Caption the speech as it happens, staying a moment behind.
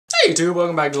Hey YouTube,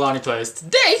 welcome back to Lonnie Plays.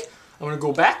 Today, I'm gonna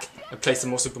go back and play some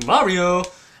more Super Mario,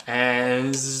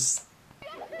 and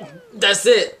that's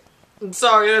it. I'm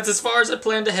sorry, that's as far as I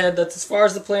planned ahead, that's as far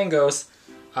as the plan goes.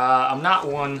 I'm not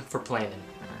one for planning,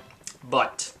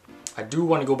 but I do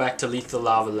want to go back to Lethal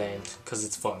Lava Land, because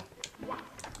it's fun.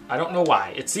 I don't know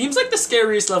why. It seems like the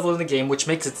scariest level in the game, which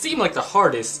makes it seem like the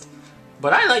hardest,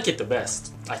 but I like it the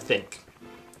best, I think.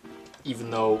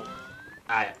 Even though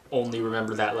I only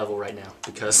remember that level right now,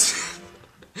 because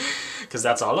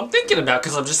that's all I'm thinking about,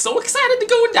 because I'm just so excited to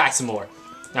go and die some more.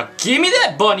 Now give me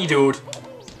that bunny, dude.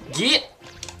 Get...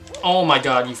 Oh my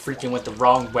god, you freaking went the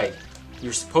wrong way.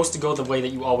 You're supposed to go the way that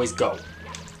you always go.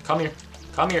 Come here.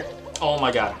 Come here. Oh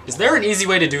my god. Is there an easy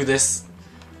way to do this?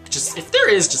 Just, if there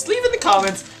is, just leave in the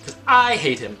comments, because I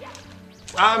hate him.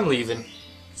 I'm leaving.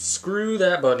 Screw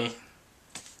that bunny.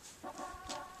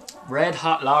 Red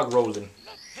hot log rolling.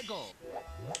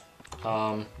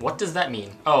 What does that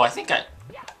mean? Oh, I think I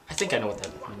know what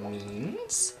that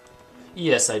means.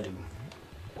 Yes, I do.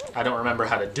 I don't remember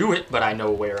how to do it, but I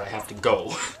know where I have to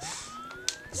go.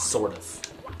 Sort of.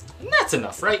 And that's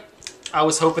enough, right? I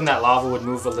was hoping that lava would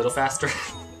move a little faster,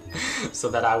 so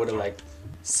that I would have, like,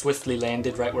 swiftly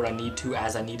landed right where I need to,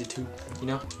 as I needed to, you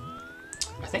know?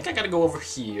 I think I gotta go over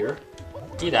here.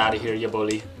 Get out of here, you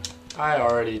bully. I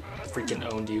already freaking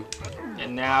owned you.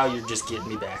 And now you're just getting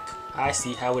me back. I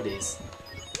see how it is.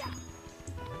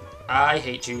 I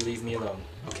hate you, leave me alone.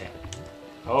 Okay.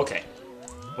 Okay.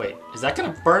 Wait, is that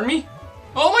gonna burn me?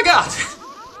 Oh my god!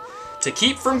 To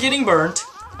keep from getting burnt,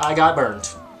 I got burned.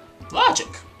 Logic.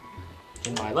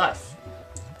 In my life.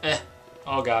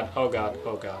 Oh god, oh god,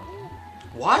 oh god.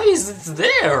 Why is it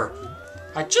there?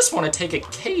 I just want to take a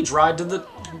cage ride to the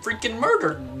freaking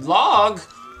murder log.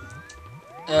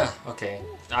 Okay.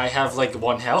 I have like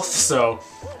 1 health, so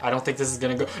I don't think this is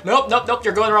gonna go. Nope, nope, nope,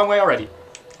 you're going the wrong way already.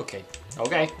 Okay.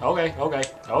 Okay, okay, okay,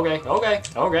 okay, okay,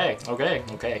 okay, okay,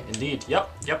 okay, indeed. Yep,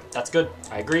 yep, that's good.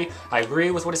 I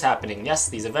agree with what is happening. Yes,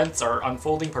 these events are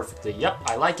unfolding perfectly. Yep,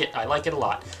 I like it a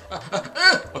lot.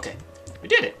 Okay, we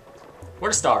did it.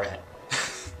 Where's the star at?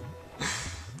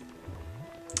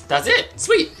 That's it,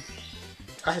 sweet.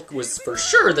 I was for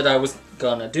sure that I was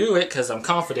gonna do it because I'm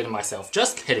confident in myself.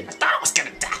 Just kidding, I thought I was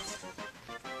gonna die.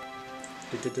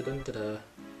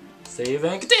 Save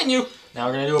and continue. Now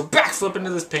we're gonna do a backflip into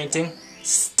this painting.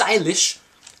 Stylish.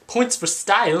 Points for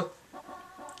style.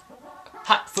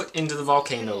 Hot foot into the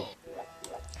volcano.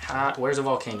 Where's a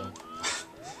volcano?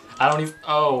 I don't even...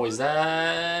 Oh, is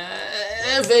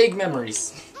that... Vague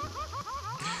memories.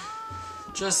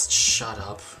 Just shut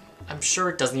up. I'm sure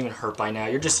it doesn't even hurt by now.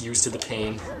 You're just used to the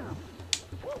pain.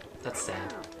 That's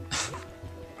sad.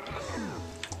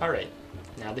 Alright.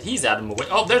 Now that he's out of my way...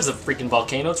 Oh, there's a freaking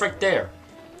volcano. It's right there.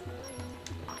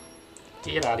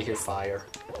 Get out of here, fire.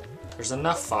 There's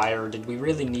enough fire. Did we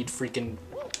really need freaking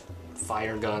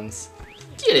fire guns?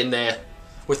 Get in there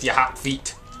with your hot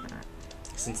feet.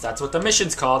 Since that's what the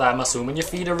mission's called, I'm assuming your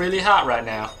feet are really hot right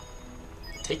now.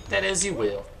 Take that as you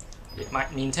will. It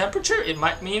might mean temperature. It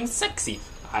might mean sexy.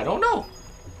 I don't know.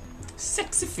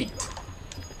 Sexy feet.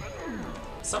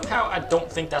 Somehow, I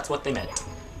don't think that's what they meant.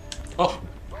 Oh.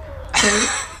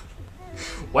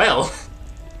 Well,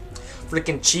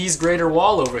 freaking cheese grater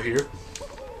wall over here.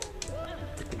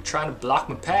 Freaking trying to block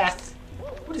my path.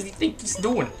 What does he think he's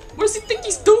doing? What does he think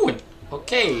he's doing?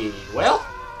 Okay, well,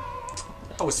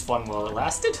 that was fun while it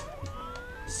lasted.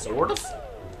 Sort of.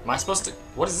 Am I supposed to...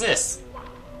 What is this?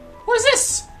 What is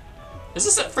this? Is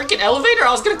this a freaking elevator?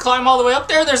 I was gonna climb all the way up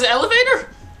there. There's an elevator?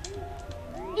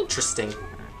 Interesting.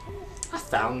 I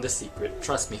found the secret.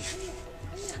 Trust me.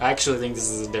 I actually think this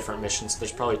is a different mission, so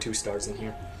there's probably 2 stars in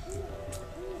here.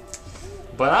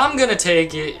 But I'm gonna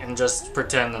take it and just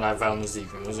pretend that I found the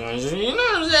secret. You know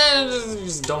what I'm saying?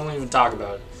 Just don't even talk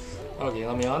about it. Okay,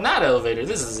 let me on that elevator.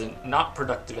 This is a not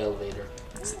productive elevator.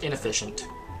 It's inefficient.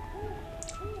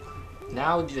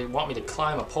 Now they want me to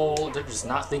climb a pole. They're just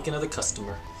not thinking of the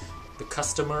customer. The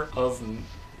customer of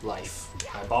life.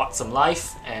 I bought some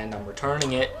life and I'm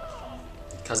returning it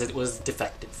because it was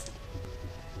defective.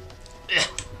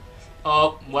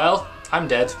 Oh, well, I'm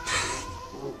dead.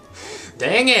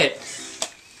 Dang it!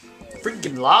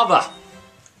 Freaking lava!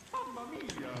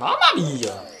 Mamma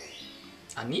mia!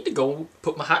 I need to go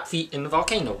put my hot feet in the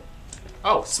volcano.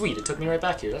 Oh, sweet, it took me right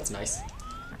back here. That's nice.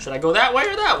 Should I go that way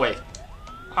or that way?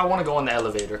 I want to go on the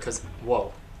elevator because,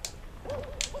 whoa.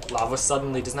 Lava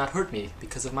suddenly does not hurt me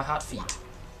because of my hot feet.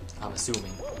 I'm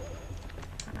assuming.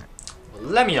 Well,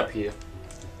 let me up here.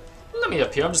 Let me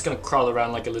up here. I'm just going to crawl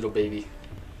around like a little baby.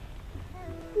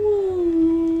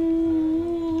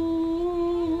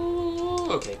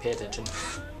 Okay, pay attention.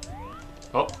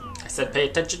 Oh, I said pay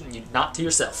attention, not to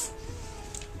yourself.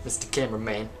 Mr.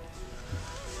 Cameraman.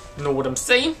 You know what I'm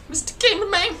saying, Mr.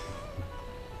 Cameraman?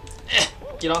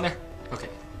 Get on there. Okay.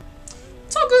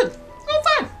 It's all good. Real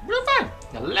fine. Real fine.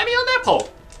 Now let me on that pole.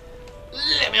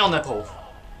 Let me on that pole.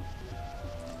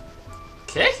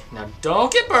 Okay, now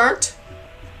don't get burnt.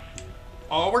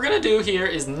 All we're gonna do here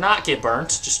is not get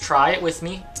burnt. Just try it with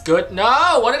me. It's good.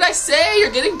 No, what did I say?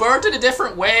 You're getting burnt in a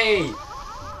different way.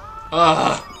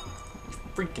 Ugh. You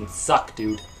freaking suck,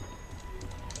 dude.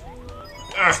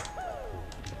 Ugh.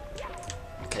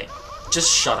 Okay,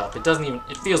 just shut up. It doesn't even,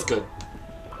 it feels good.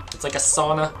 It's like a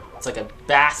sauna. It's like a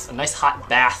bath, a nice hot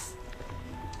bath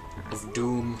of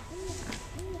doom.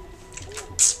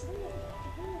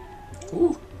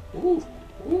 Ooh, ooh,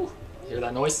 ooh. Hear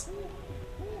that noise?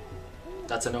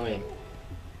 That's annoying.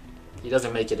 He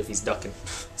doesn't make it if he's ducking.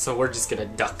 So we're just gonna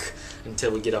duck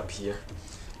until we get up here.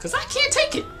 Cause I can't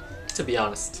take it, to be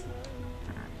honest.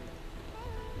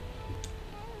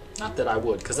 Not that I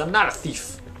would, cause I'm not a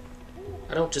thief.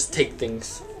 I don't just take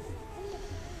things.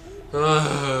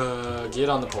 Get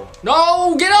on the pole.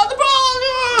 No! Get on the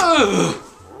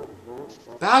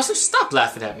pole! Bowser, stop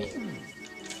laughing at me.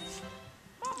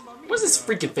 What's this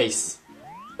freaking face?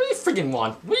 What do you freaking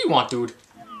want? What do you want, dude?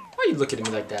 Why are you looking at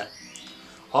me like that?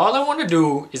 All I want to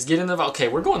do is get in the... Okay,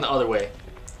 we're going the other way.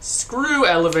 Screw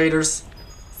elevators.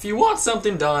 If you want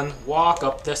something done, walk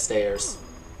up the stairs.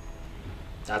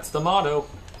 That's the motto.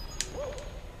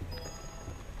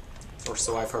 Or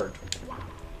so I've heard.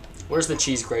 Where's the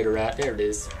cheese grater at? There it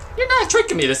is. You're not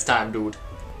tricking me this time, dude.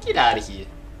 Get out of here.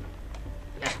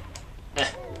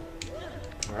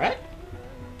 Alright.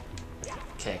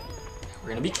 Okay. We're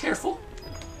gonna be careful.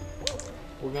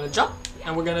 We're gonna jump,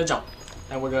 and we're gonna jump,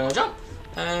 and we're gonna jump,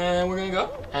 and we're gonna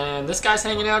go. And this guy's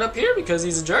hanging out up here because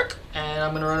he's a jerk, and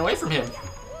I'm gonna run away from him.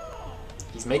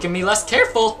 He's making me less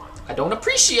careful. I don't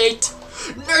appreciate.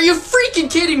 Are you freaking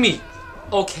kidding me?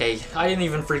 Okay, I didn't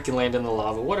even freaking land in the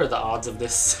lava. What are the odds of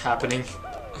this happening?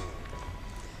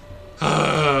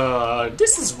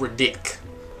 This is ridic.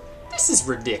 This is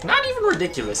ridic. Not even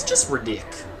ridiculous, just ridic.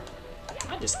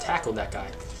 I just tackled that guy.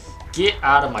 Get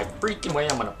out of my freaking way.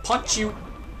 I'm gonna punch you.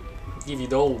 Give you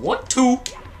the old 1-2.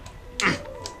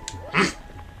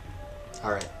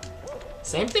 Alright.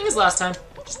 Same thing as last time.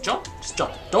 Just jump. Just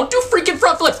jump. Don't do freaking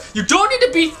front flips. You don't need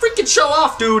to be freaking show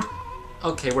off, dude.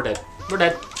 Okay, we're dead. We're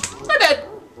dead. We're dead.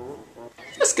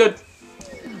 That's good.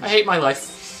 I hate my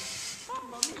life.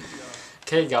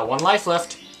 Okay, got 1 life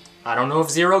left. I don't know if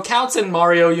 0 counts in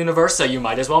Mario Universe, so you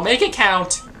might as well make it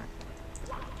count.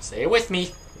 Say it with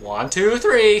me. 1, 2,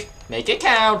 3. Make it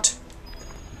count.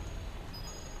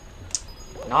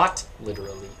 Not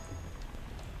literally.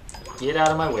 Get out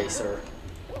of my way, sir.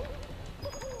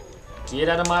 Get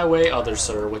out of my way, other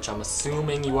sir, which I'm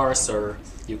assuming you are a sir.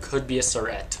 You could be a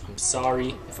sirette. I'm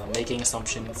sorry if I'm making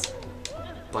assumptions,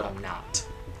 but I'm not.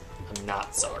 I'm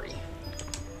not sorry.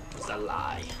 It was a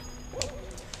lie.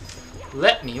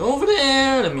 Let me over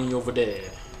there, let me over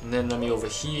there, and then let me over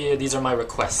here. These are my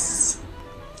requests.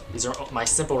 These are my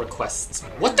simple requests.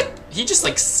 What the? He just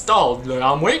like stalled.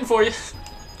 I'm waiting for you.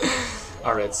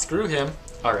 Alright, screw him.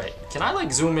 Alright, can I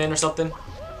like zoom in or something?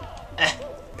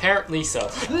 Apparently so.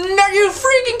 Are you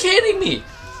freaking kidding me?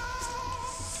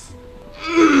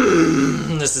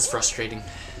 This is frustrating.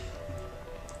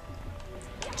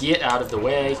 Get out of the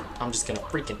way. I'm just gonna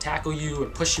freaking tackle you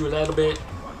and push you a little bit.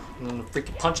 And then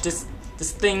freaking punch this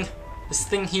thing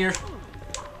here.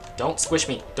 Don't squish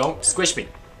me. Don't squish me.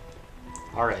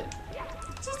 Alright.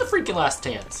 This is the freaking last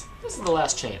chance. This is the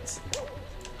last chance.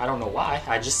 I don't know why.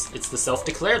 It's the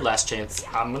self-declared last chance.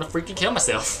 I'm gonna freaking kill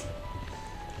myself.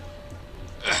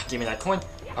 Give me that coin.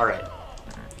 Alright.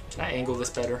 Can I angle this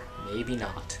better? Maybe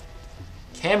not.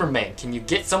 Cameraman, can you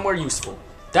get somewhere useful?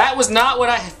 That was not what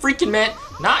I freaking meant.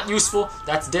 Not useful.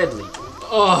 That's deadly.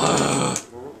 Ugh.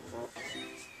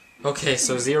 Okay,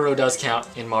 so 0 does count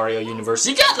in Mario Universe.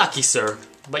 You got lucky, sir.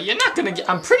 But you're not gonna get...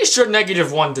 I'm pretty sure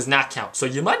 -1 does not count. So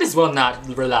you might as well not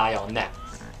rely on that.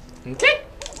 Okay?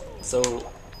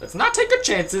 So, let's not take our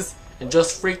chances and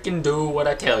just freaking do what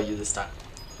I tell you this time.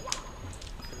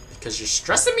 Because you're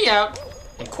stressing me out.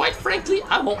 And quite frankly,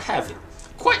 I won't have it.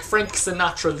 Quite Frank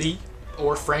Sinatra Lee.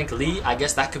 Or Frank Lee. I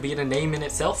guess that could be a name in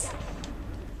itself.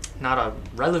 Not a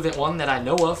relevant one that I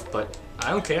know of, but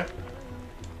I don't care.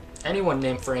 Anyone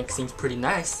named Frank seems pretty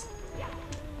nice.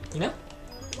 You know?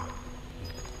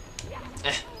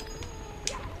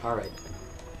 Alright.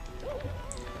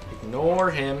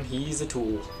 Ignore him, he's a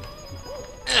tool.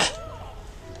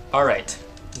 Alright.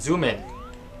 Zoom in.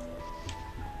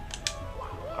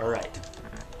 Alright.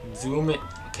 Zoom in.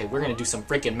 Okay, we're gonna do some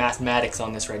freaking mathematics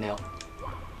on this right now.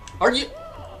 Are you...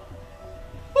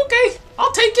 Okay,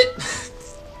 I'll take it.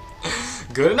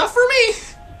 Good enough for me!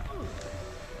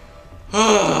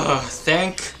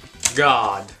 Thank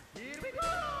God.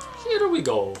 Here we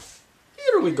go.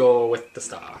 Here we go with the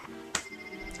star.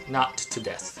 Not to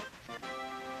death.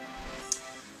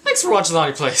 Thanks for watching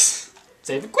Lonnie Plays.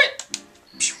 Save and quit.